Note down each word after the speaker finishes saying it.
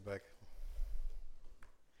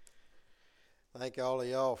Thank all of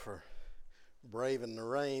y'all for braving the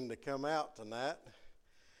rain to come out tonight.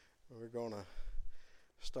 We're going to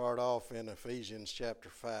start off in Ephesians chapter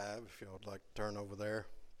 5, if y'all would like to turn over there.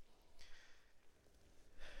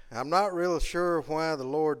 I'm not really sure why the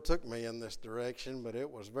Lord took me in this direction, but it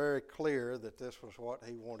was very clear that this was what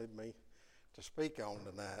He wanted me to speak on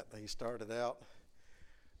tonight. He started out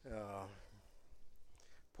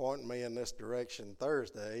pointing me in this direction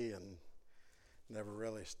Thursday and never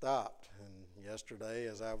really stopped. And yesterday,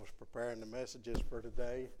 as I was preparing the messages for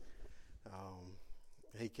today,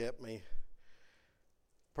 He kept me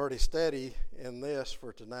pretty steady in this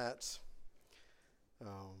for tonight's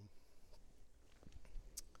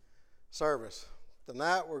service.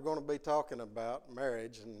 Tonight we're going to be talking about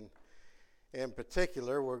marriage, and in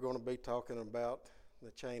particular we're going to be talking about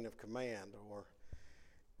the chain of command, or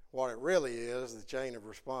what it really is, the chain of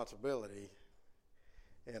responsibility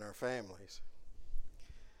in our families.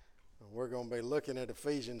 We're going to be looking at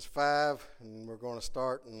Ephesians 5, and we're going to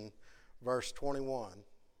start in verse 21. It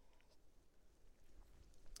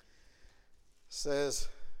says,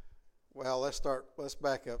 let's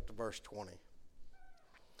back up to verse 20. It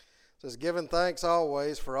says, giving thanks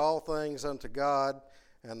always for all things unto God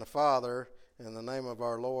and the Father in the name of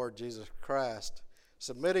our Lord Jesus Christ,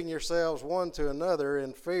 submitting yourselves one to another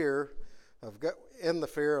in the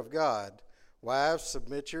fear of God. Wives,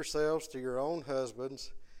 submit yourselves to your own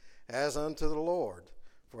husbands as unto the Lord.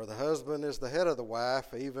 For the husband is the head of the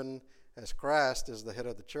wife, even as Christ is the head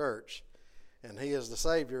of the church, and he is the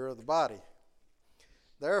Savior of the body.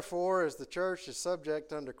 Therefore, as the church is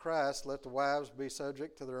subject unto Christ, let the wives be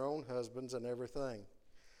subject to their own husbands in everything.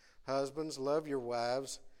 Husbands, love your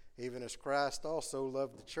wives, even as Christ also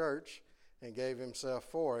loved the church and gave himself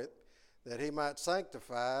for it, that he might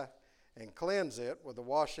sanctify and cleanse it with the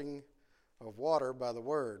washing of water by the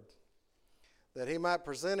word, that he might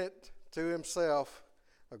present it to himself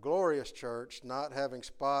a glorious church, not having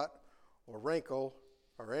spot or wrinkle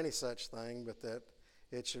or any such thing, but that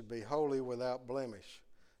it should be holy without blemish.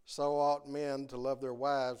 So ought men to love their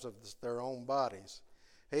wives of their own bodies.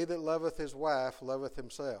 He that loveth his wife loveth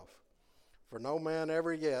himself. For no man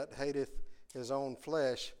ever yet hateth his own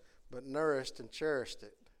flesh, but nourished and cherished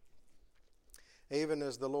it, even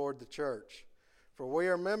as the Lord the church. For we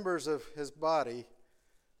are members of his body,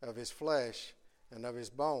 of his flesh, and of his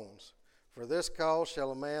bones. For this cause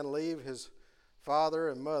shall a man leave his father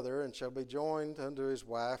and mother, and shall be joined unto his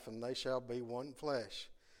wife, and they shall be one flesh.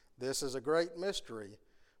 This is a great mystery,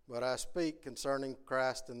 but I speak concerning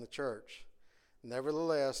Christ and the church.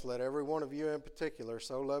 Nevertheless, let every one of you in particular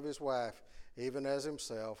so love his wife, even as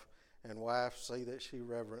himself, and wife see that she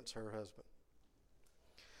reverence her husband.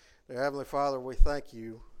 Dear Heavenly Father, we thank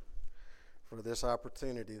you for this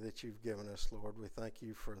opportunity that you've given us, Lord. We thank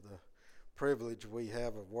you for the privilege we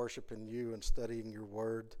have of worshiping you and studying your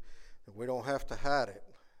word, and we don't have to hide it,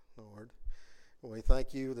 Lord. We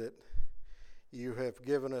thank you that you have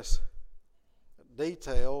given us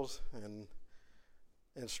details and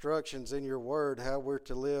instructions in your word how we're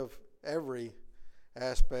to live every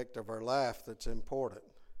aspect of our life that's important.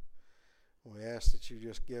 We ask that you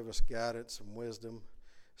just give us guidance and wisdom.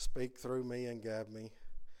 Speak through me and guide me.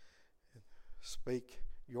 Speak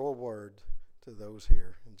your word to those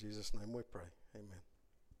here. In Jesus' name we pray. Amen.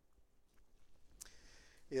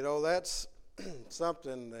 You know, that's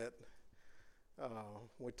something that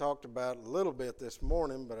we talked about a little bit this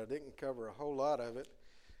morning, but I didn't cover a whole lot of it.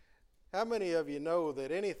 How many of you know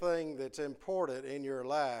that anything that's important in your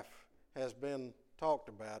life has been talked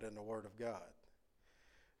about in the Word of God?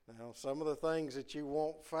 Now, some of the things that you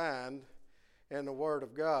won't find in the Word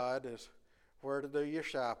of God is where to do your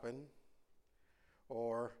shopping,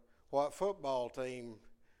 or what football team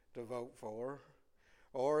to vote for,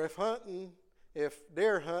 or if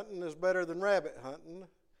deer hunting is better than rabbit hunting.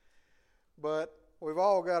 But we've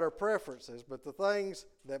all got our preferences. But the things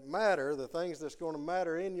that matter, the things that's going to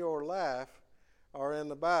matter in your life, are in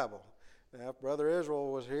the Bible. Now, if Brother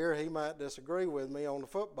Israel was here, he might disagree with me on the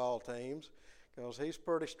football teams, because he's a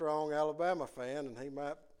pretty strong Alabama fan, and he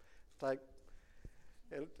might take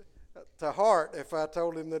it to heart if I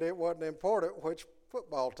told him that it wasn't important which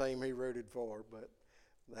football team he rooted for. But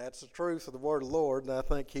that's the truth of the word of the Lord, and I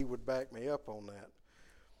think he would back me up on that.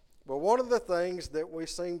 But one of the things that we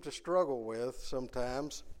seem to struggle with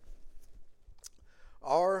sometimes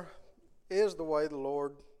is the way the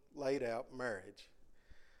Lord laid out marriage.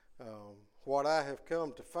 What I have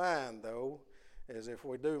come to find, though, is if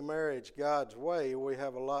we do marriage God's way, we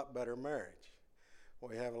have a lot better marriage.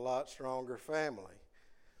 We have a lot stronger family.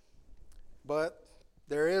 But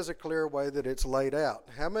there is a clear way that it's laid out.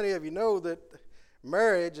 How many of you know that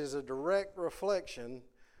marriage is a direct reflection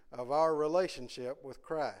of our relationship with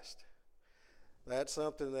Christ. That's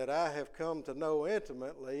something that I have come to know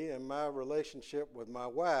intimately in my relationship with my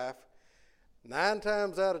wife. 9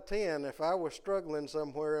 times out of 10, if I was struggling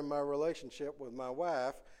somewhere in my relationship with my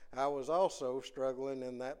wife, I was also struggling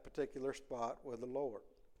in that particular spot with the Lord.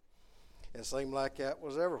 It seemed like that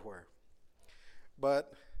was everywhere.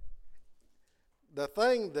 But the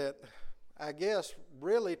thing that I guess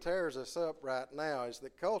really tears us up right now is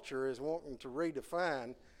that culture is wanting to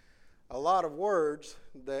redefine a lot of words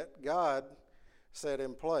that God set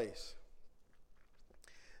in place.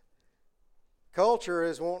 Culture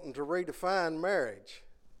is wanting to redefine marriage.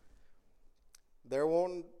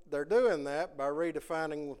 They're doing that by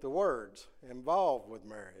redefining the words involved with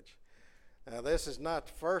marriage. Now, this is not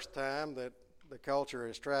the first time that the culture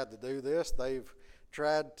has tried to do this. They've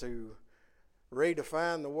tried to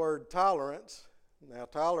redefine the word tolerance. Now,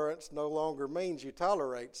 tolerance no longer means you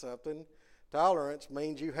tolerate something. Tolerance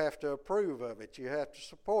means you have to approve of it. You have to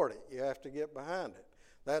support it. You have to get behind it.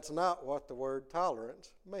 That's not what the word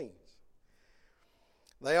tolerance means.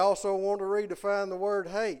 They also want to redefine the word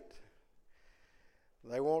hate.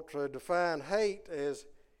 They want to define hate as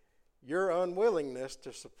your unwillingness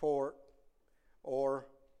to support or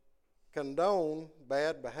condone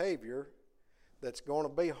bad behavior that's going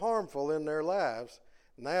to be harmful in their lives.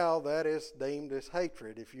 Now that is deemed as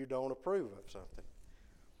hatred if you don't approve of something.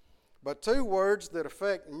 But 2 words that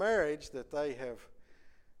affect marriage that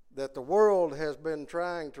the world has been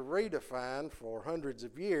trying to redefine for hundreds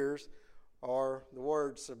of years are the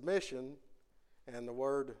word submission and the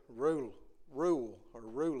word rule or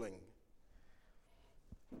ruling.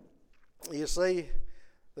 You see,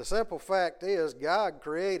 the simple fact is God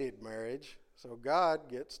created marriage, so God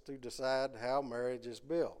gets to decide how marriage is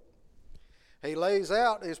built. He lays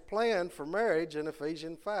out his plan for marriage in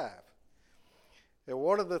Ephesians 5. And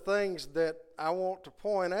one of the things that I want to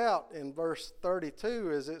point out in verse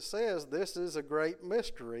 32 is it says, "This is a great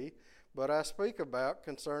mystery, but I speak about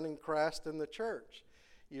concerning Christ and the church."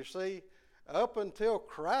 You see, up until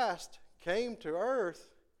Christ came to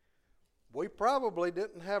earth, we probably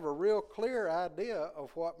didn't have a real clear idea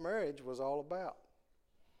of what marriage was all about.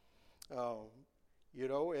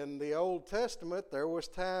 In the Old Testament, there was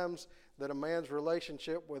times that a man's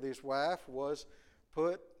relationship with his wife was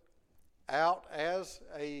put out as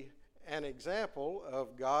an example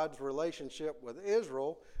of God's relationship with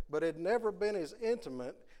Israel, but it had never been as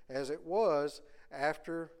intimate as it was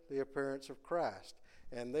after the appearance of Christ.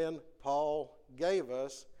 And then Paul gave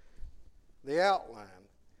us the outline,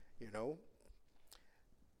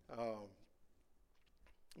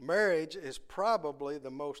 Marriage is probably the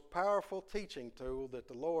most powerful teaching tool that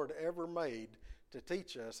the Lord ever made to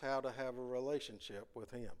teach us how to have a relationship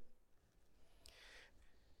with Him.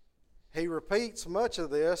 He repeats much of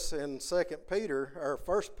this in 1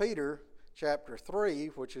 Peter chapter 3,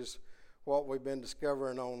 which is what we've been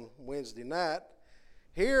discovering on Wednesday night.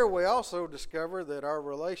 Here we also discover that our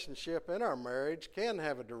relationship in our marriage can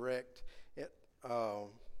have a direct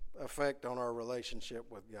effect on our relationship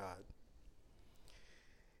with God.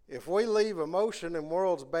 If we leave emotion and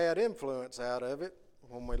world's bad influence out of it,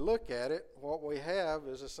 when we look at it, what we have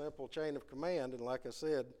is a simple chain of command. And like I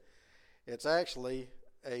said, it's actually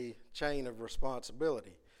a chain of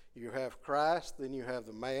responsibility. You have Christ, then you have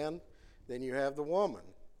the man, then you have the woman.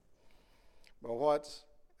 But what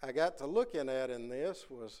I got to looking at in this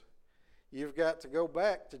was you've got to go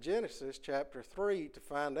back to Genesis chapter 3 to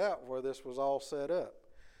find out where this was all set up.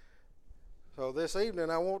 So this evening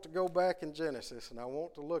I want to go back in Genesis and I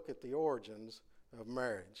want to look at the origins of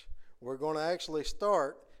marriage. We're going to actually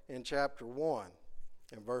start in chapter 1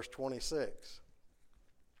 in verse 26.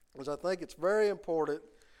 Because I think it's very important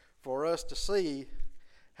for us to see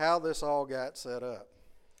how this all got set up.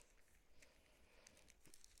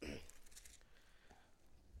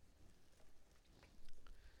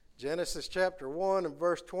 Genesis chapter 1 and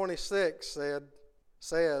verse 26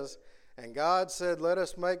 says, "And God said, let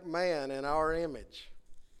us make man in our image,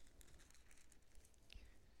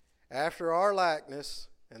 after our likeness,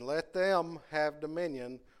 and let them have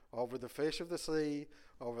dominion over the fish of the sea,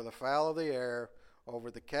 over the fowl of the air,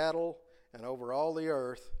 over the cattle, and over all the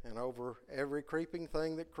earth, and over every creeping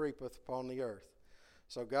thing that creepeth upon the earth.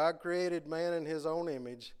 So God created man in his own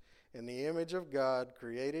image. In the image of God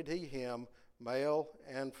created he him, male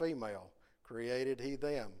and female created he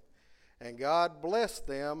them. And God blessed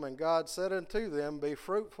them, and God said unto them, Be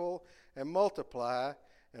fruitful and multiply,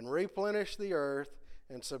 and replenish the earth,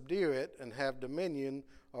 and subdue it, and have dominion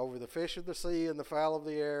over the fish of the sea, and the fowl of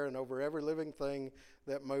the air, and over every living thing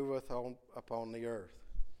that moveth upon the earth."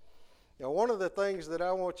 Now, one of the things that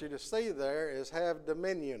I want you to see there is have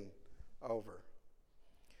dominion over.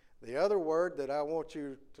 The other word that I want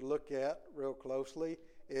you to look at real closely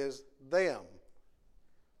is them.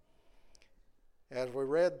 As we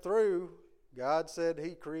read through, God said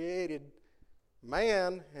He created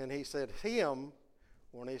man, and He said him.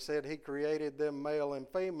 When He said He created them male and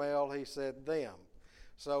female, He said them.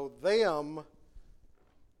 So them,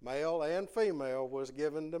 male and female, was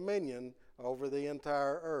given dominion over the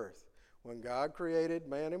entire earth. When God created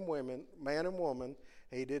man and woman,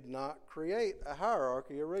 He did not create a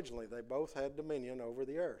hierarchy originally. They both had dominion over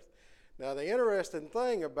the earth. Now, the interesting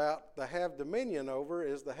thing about the have dominion over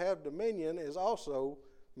is the have dominion is also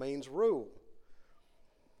means rule.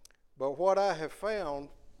 But what I have found,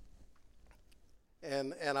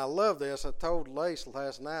 and I love this, I told Lace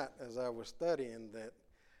last night as I was studying that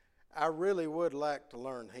I really would like to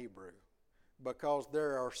learn Hebrew, because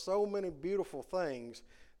there are so many beautiful things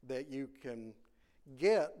that you can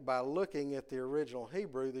get by looking at the original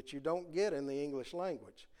Hebrew that you don't get in the English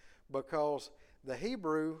language, because the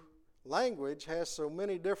Hebrew language has so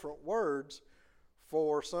many different words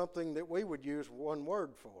for something that we would use one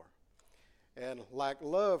word for. And like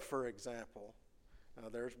love, for example,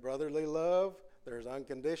 there's brotherly love, there's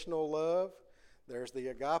unconditional love, there's the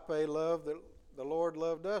agape love that the Lord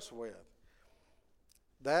loved us with.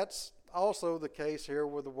 That's also the case here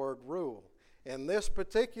with the word rule. In this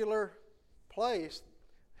particular place,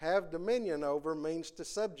 have dominion over means to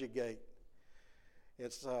subjugate.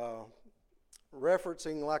 It's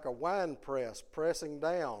referencing like a wine press, pressing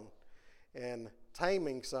down and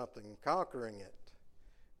taming something, conquering it.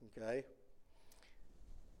 Okay?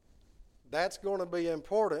 That's going to be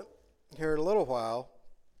important here in a little while,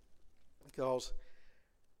 because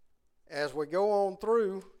as we go on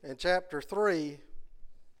through in chapter 3,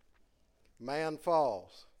 man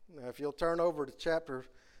falls. Now, if you'll turn over to chapter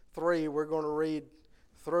 3, we're going to read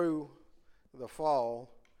through the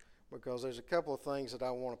fall, because there's a couple of things that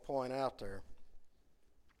I want to point out there.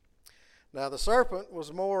 Now the serpent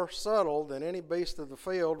was more subtle than any beast of the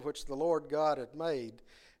field which the Lord God had made.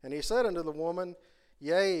 And he said unto the woman,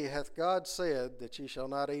 Yea, hath God said that ye shall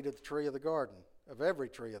not eat of the tree of the garden, of every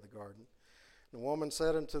tree of the garden. And the woman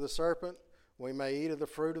said unto the serpent, We may eat of the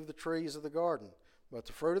fruit of the trees of the garden. But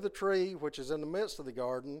the fruit of the tree which is in the midst of the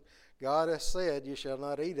garden, God hath said, Ye shall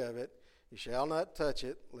not eat of it, ye shall not touch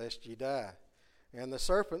it, lest ye die. And the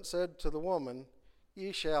serpent said to the woman,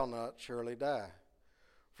 Ye shall not surely die.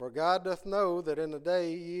 For God doth know that in the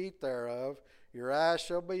day ye eat thereof, your eyes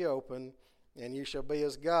shall be opened, and you shall be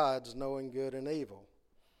as gods, knowing good and evil.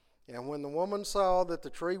 And when the woman saw that the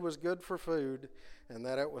tree was good for food, and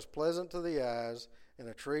that it was pleasant to the eyes, and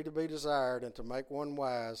a tree to be desired, and to make one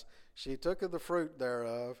wise, she took of the fruit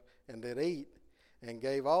thereof, and did eat, and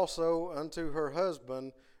gave also unto her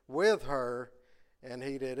husband with her, and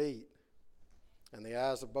he did eat. And the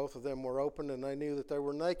eyes of both of them were opened, and they knew that they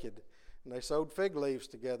were naked. And they sewed fig leaves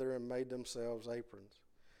together and made themselves aprons.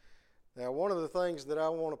 Now, one of the things that I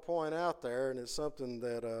want to point out there, and it's something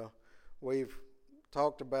that we've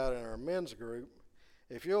talked about in our men's group,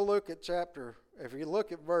 if you look at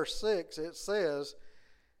verse 6, it says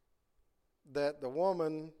that the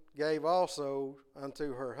woman gave also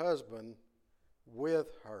unto her husband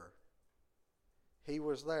with her. He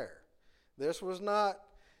was there. This was not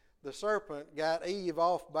the serpent got Eve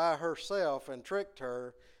off by herself and tricked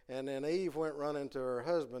her, and then Eve went running to her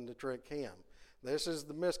husband to trick him. This is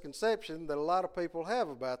the misconception that a lot of people have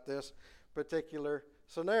about this particular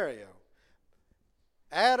scenario.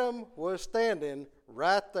 Adam was standing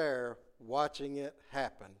right there watching it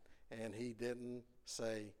happen, and he didn't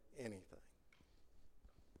say anything.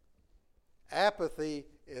 Apathy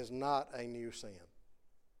is not a new sin.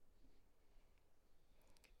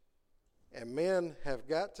 And men have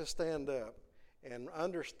got to stand up and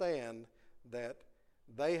understand that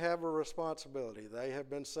they have a responsibility. They have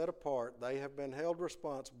been set apart. They have been held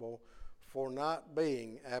responsible for not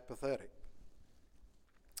being apathetic.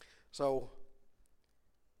 So,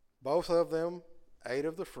 both of them ate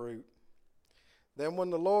of the fruit. Then when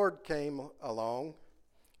the Lord came along,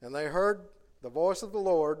 and they heard the voice of the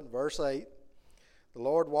Lord, verse 8, the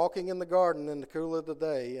Lord walking in the garden in the cool of the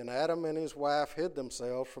day, and Adam and his wife hid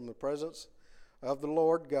themselves from the presence of the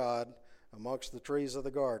Lord God amongst the trees of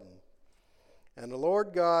the garden. And the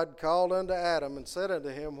Lord God called unto Adam and said unto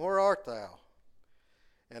him, Where art thou?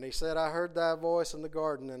 And he said, I heard thy voice in the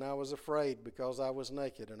garden, and I was afraid, because I was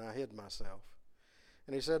naked, and I hid myself.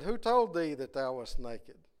 And he said, Who told thee that thou wast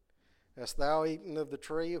naked? Hast thou eaten of the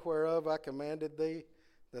tree whereof I commanded thee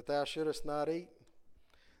that thou shouldest not eat?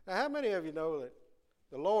 Now, how many of you know that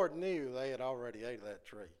the Lord knew they had already ate of that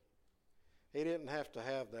tree? He didn't have to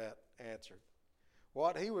have that answered.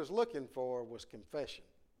 What he was looking for was confession.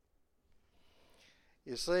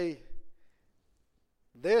 You see,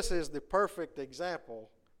 this is the perfect example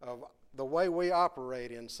of the way we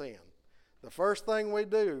operate in sin. The first thing we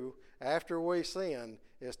do after we sin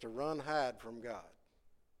is to run hide from God.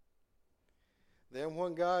 Then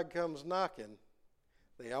when God comes knocking,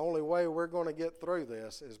 the only way we're going to get through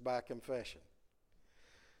this is by confession.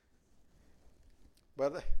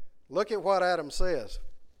 But look at what Adam says.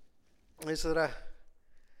 He said,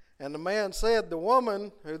 and the man said, the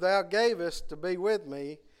woman who thou gavest to be with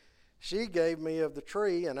me, she gave me of the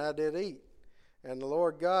tree, and I did eat. And the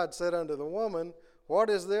Lord God said unto the woman, what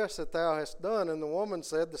is this that thou hast done? And the woman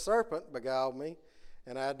said, the serpent beguiled me,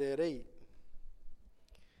 and I did eat.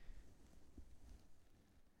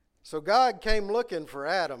 So God came looking for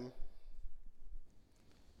Adam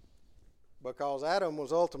because Adam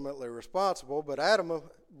was ultimately responsible, but Adam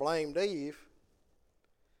blamed Eve.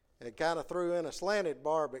 It kind of threw in a slanted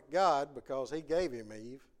barb at God because he gave him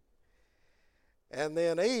Eve. And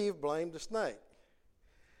then Eve blamed the snake.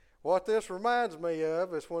 What this reminds me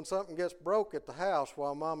of is when something gets broke at the house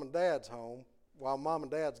while Mom and Dad's home, while Mom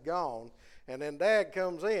and Dad's gone, and then Dad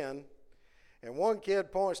comes in, and one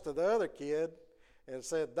kid points to the other kid and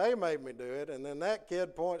said, they made me do it, and then that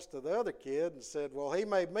kid points to the other kid and said, well, he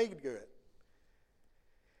made me do it.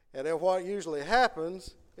 And then what usually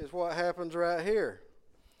happens is what happens right here.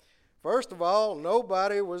 First of all,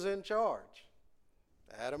 nobody was in charge.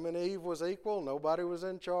 Adam and Eve was equal, nobody was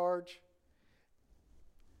in charge,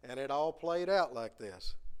 and it all played out like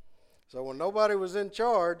this. So when nobody was in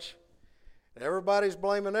charge, everybody's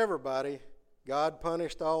blaming everybody, God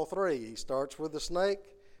punished all three. He starts with the snake,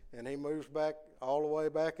 and he moves back all the way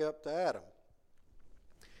back up to Adam.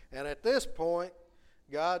 And at this point,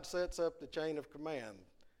 God sets up the chain of command,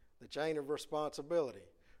 the chain of responsibility.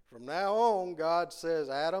 From now on, God says,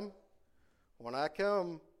 Adam, when I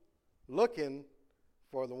come looking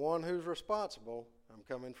for the one who's responsible, I'm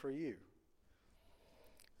coming for you.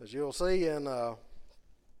 As you'll see in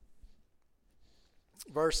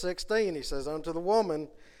verse 16, he says, unto the woman,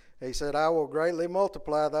 he said, I will greatly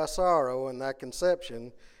multiply thy sorrow and thy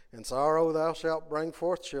conception. In sorrow thou shalt bring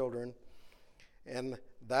forth children, and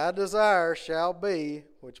thy desire shall be,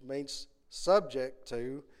 which means subject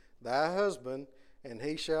to, thy husband, and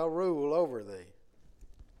he shall rule over thee.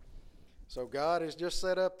 So God has just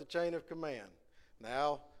set up the chain of command.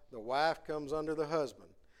 Now the wife comes under the husband.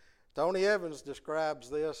 Tony Evans describes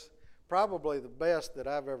this probably the best that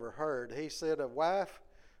I've ever heard. He said a wife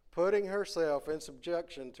putting herself in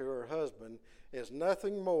subjection to her husband is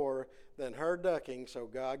nothing more than her ducking so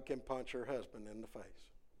God can punch her husband in the face.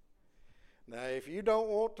 Now, if you don't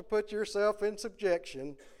want to put yourself in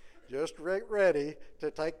subjection, just get ready to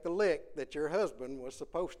take the lick that your husband was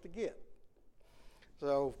supposed to get.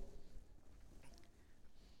 So,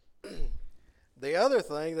 the other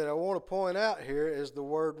thing that I want to point out here is the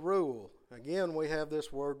word rule. Again, we have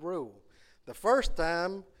this word rule. The first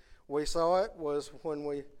time we saw it was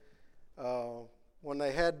when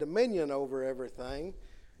they had dominion over everything,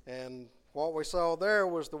 and what we saw there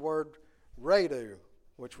was the word redu,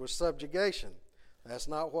 which was subjugation. That's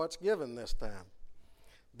not what's given this time.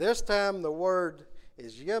 This time the word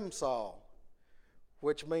is yimsal,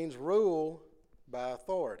 which means rule by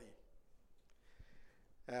authority.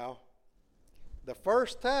 Now, the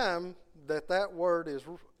first time that word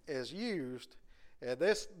is used, and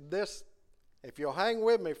this, if you'll hang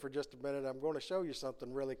with me for just a minute, I'm going to show you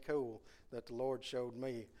something really cool that the Lord showed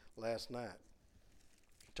me last night.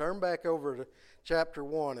 Turn back over to chapter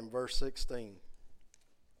 1 and verse 16.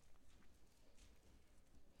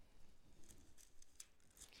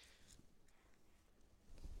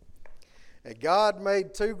 And God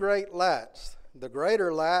made two great lights, the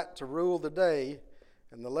greater light to rule the day,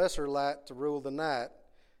 and the lesser light to rule the night.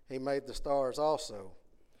 He made the stars also.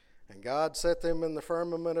 And God set them in the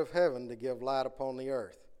firmament of heaven to give light upon the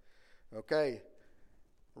earth. Okay,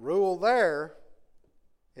 rule there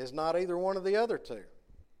is not either one of the other two.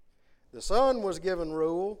 The sun was given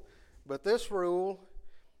rule, but this rule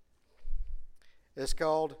is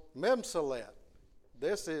called Memsalet.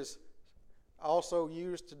 This is also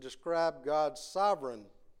used to describe God's sovereign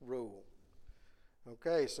rule.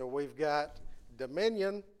 Okay, so we've got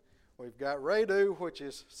dominion, we've got redu, which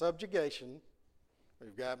is subjugation,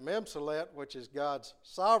 we've got Memsalet, which is God's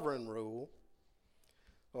sovereign rule.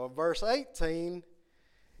 Well, in verse 18,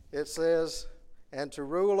 it says, and to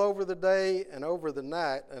rule over the day and over the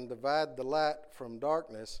night, and divide the light from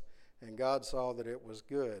darkness, and God saw that it was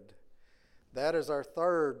good. That is our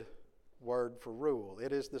third word for rule.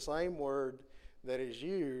 It is the same word that is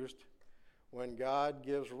used when God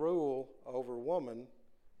gives rule over woman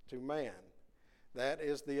to man. That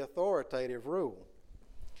is the authoritative rule.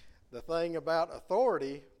 The thing about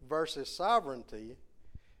authority versus sovereignty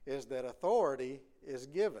is that authority is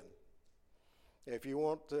given. If you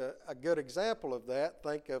want a good example of that,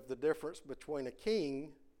 think of the difference between a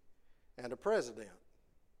king and a president.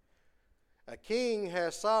 A king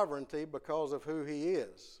has sovereignty because of who he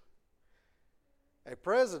is. A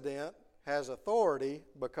president has authority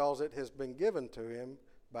because it has been given to him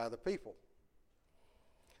by the people.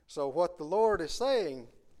 So what the Lord is saying,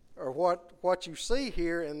 or what you see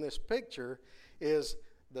here in this picture, is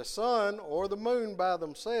the sun or the moon by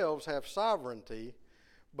themselves have sovereignty,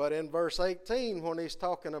 but in verse 18, when he's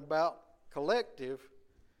talking about collective,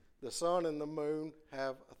 the sun and the moon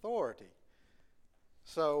have authority.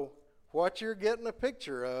 So what you're getting a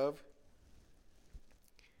picture of,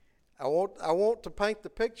 I want to paint the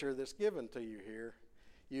picture that's given to you here.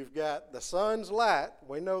 You've got the sun's light.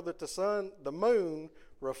 We know that the moon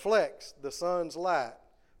reflects the sun's light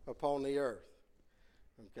upon the earth.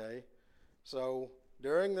 Okay? So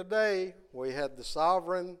during the day, we had the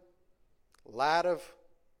sovereign light of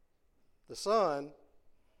the sun,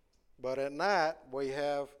 but at night we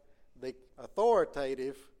have the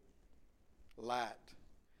authoritative light.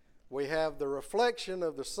 We have the reflection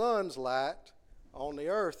of the sun's light on the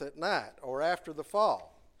earth at night or after the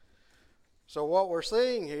fall. So what we're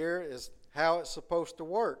seeing here is how it's supposed to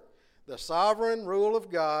work. The sovereign rule of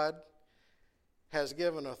God has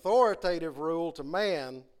given authoritative rule to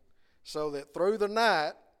man so that through the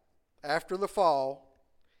night after the fall,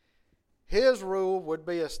 his rule would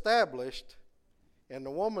be established in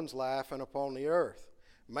the woman's life and upon the earth.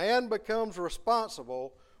 Man becomes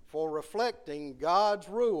responsible for reflecting God's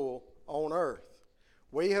rule on earth.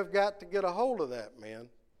 We have got to get a hold of that, men.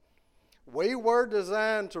 We were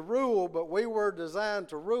designed to rule, but we were designed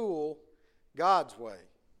to rule God's way.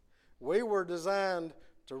 We were designed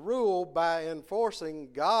to rule by enforcing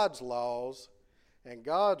God's laws and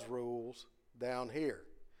God's rules down here.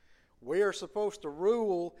 We are supposed to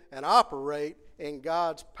rule and operate in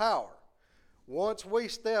God's power. Once we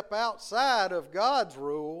step outside of God's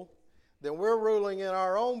rule, then we're ruling in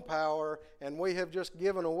our own power, and we have just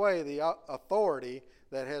given away the authority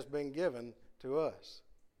that has been given to us.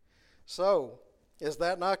 So, is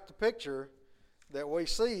that not the picture that we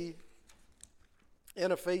see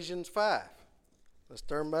in Ephesians 5? Let's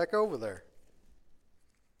turn back over there.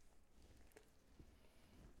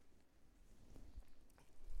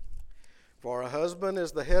 For a husband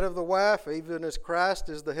is the head of the wife, even as Christ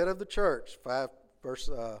is the head of the church.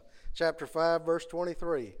 Chapter 5, verse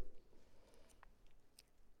 23.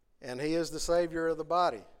 And he is the Savior of the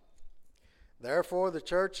body. Therefore the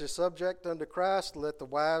church is subject unto Christ. Let the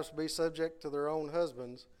wives be subject to their own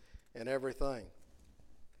husbands in everything.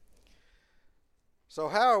 So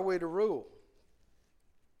how are we to rule?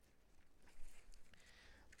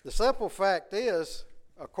 The simple fact is,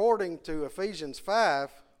 according to Ephesians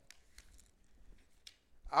 5,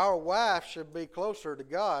 our wife should be closer to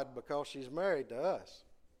God because she's married to us.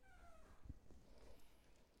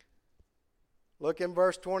 Look in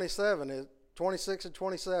verse 27, 26 and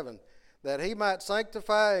 27. That he might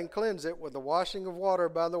sanctify and cleanse it with the washing of water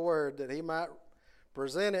by the word, that he might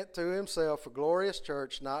present it to himself a glorious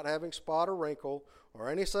church, not having spot or wrinkle or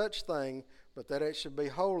any such thing, but that it should be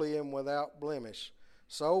holy and without blemish.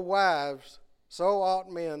 So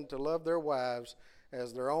ought men to love their wives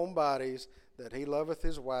as their own bodies, that he that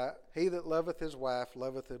loveth his wife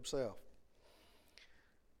loveth himself.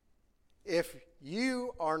 If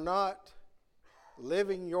you are not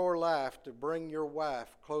living your life to bring your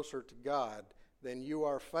wife closer to God, then you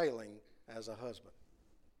are failing as a husband.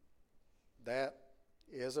 That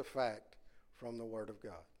is a fact from the Word of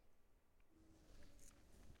God.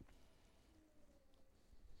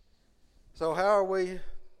 So how are we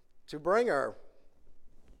to bring our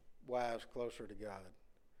wives closer to God?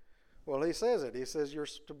 Well, he says it. He says you're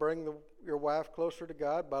to bring your wife closer to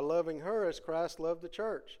God by loving her as Christ loved the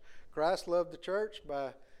church. Christ loved the church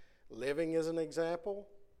by living as an example.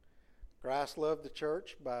 Christ loved the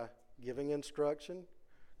church by giving instruction.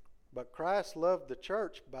 But Christ loved the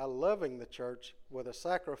church by loving the church with a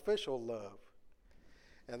sacrificial love.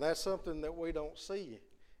 And that's something that we don't see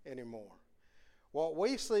anymore. What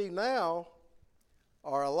we see now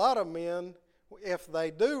are a lot of men, if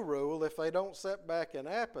they do rule, if they don't sit back in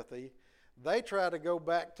apathy, they try to go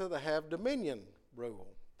back to the have dominion rule.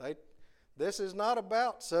 This is not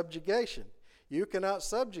about subjugation. You cannot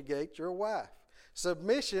subjugate your wife.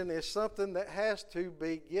 Submission is something that has to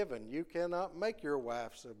be given. You cannot make your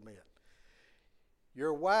wife submit.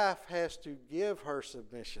 Your wife has to give her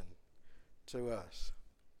submission to us.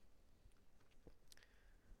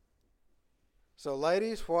 So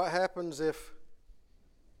ladies, what happens if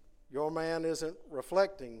your man isn't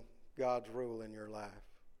reflecting God's rule in your life?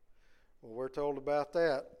 Well, we're told about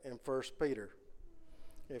that in 1 Peter.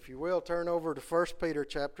 If you will, turn over to 1 Peter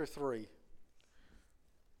chapter 3.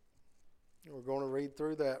 We're going to read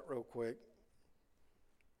through that real quick.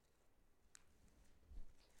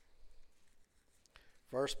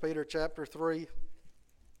 1 Peter chapter 3.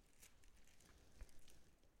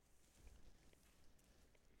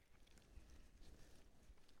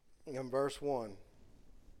 In verse 1.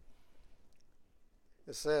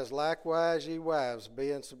 It says, "Likewise, ye wives,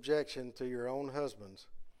 be in subjection to your own husbands,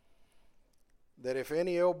 that if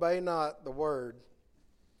any obey not the word,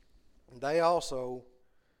 they also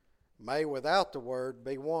may without the word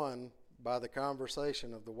be won by the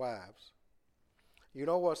conversation of the wives." You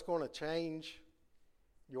know what's going to change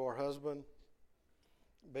your husband?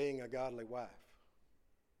 Being a godly wife.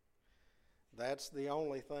 That's the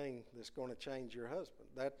only thing that's going to change your husband.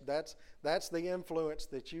 That's the influence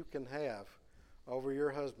that you can have over your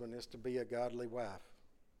husband, is to be a godly wife.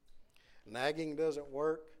 Nagging doesn't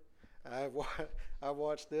work. I've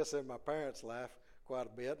watched this in my parents' life quite a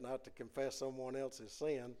bit, not to confess someone else's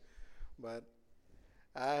sin, but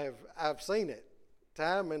I've seen it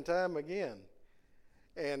time and time again.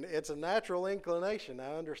 And it's a natural inclination,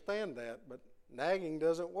 I understand that, but nagging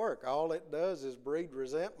doesn't work. All it does is breed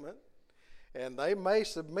resentment. And they may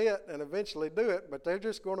submit and eventually do it, but they're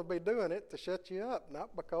just going to be doing it to shut you up,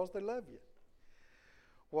 not because they love you.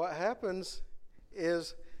 What happens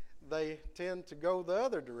is they tend to go the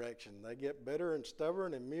other direction. They get bitter and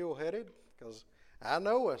stubborn and mule-headed, because I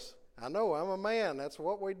know us. I know I'm a man. That's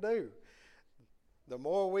what we do. The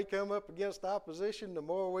more we come up against opposition, the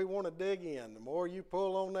more we want to dig in. The more you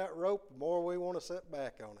pull on that rope, the more we want to sit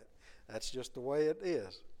back on it. That's just the way it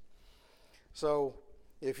is. So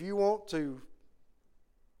if you want to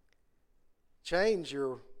change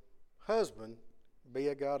your husband, be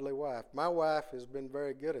a godly wife. My wife has been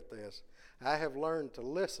very good at this. I have learned to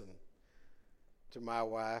listen to my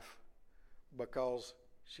wife because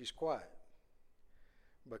she's quiet.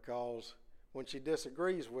 Because when she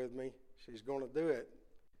disagrees with me, she's going to do it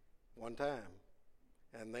one time,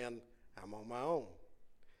 and then I'm on my own.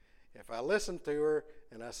 If I listen to her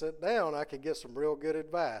and I sit down, I could get some real good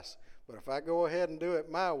advice. But if I go ahead and do it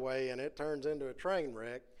my way and it turns into a train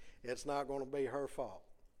wreck, it's not going to be her fault.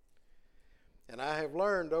 And I have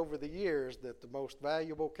learned over the years that the most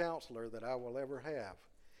valuable counselor that I will ever have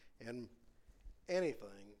in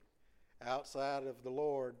anything outside of the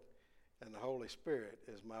Lord and the Holy Spirit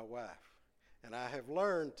is my wife. And I have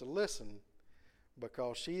learned to listen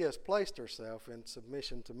because she has placed herself in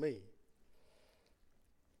submission to me.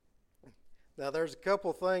 Now there's a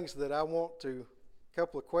couple things that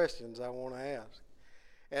couple of questions I want to ask.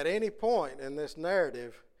 At any point in this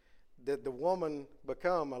narrative, did the woman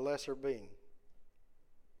become a lesser being?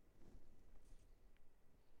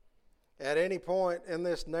 At any point in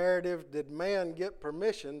this narrative, did man get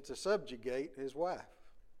permission to subjugate his wife?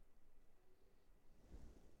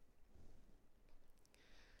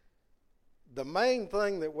 The main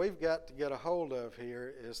thing that we've got to get a hold of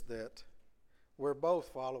here is that we're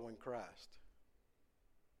both following Christ.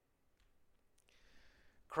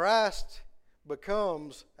 Christ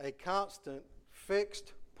becomes a constant,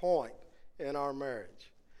 fixed point in our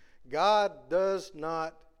marriage. God does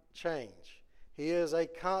not change. He is a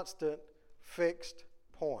constant, fixed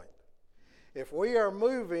point. If we are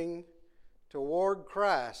moving toward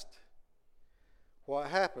Christ, what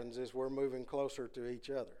happens is we're moving closer to each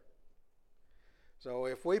other. So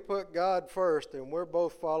if we put God first and we're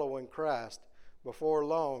both following Christ, before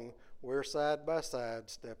long, we're side by side,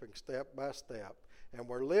 stepping step by step, and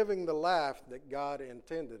we're living the life that God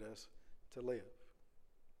intended us to live.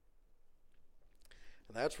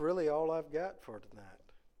 And that's really all I've got for tonight.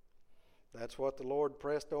 That's what the Lord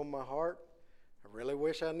pressed on my heart. I really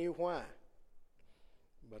wish I knew why,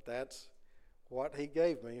 but that's what He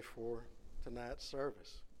gave me for tonight's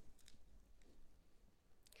service.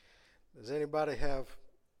 Does anybody have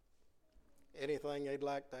anything they'd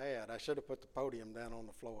like to add? I should have put the podium down on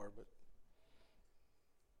the floor, but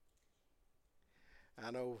I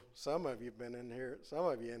know some of you in here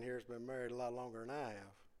has been married a lot longer than I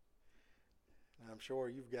have. And I'm sure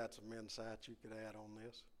you've got some insight you could add on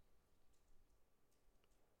this.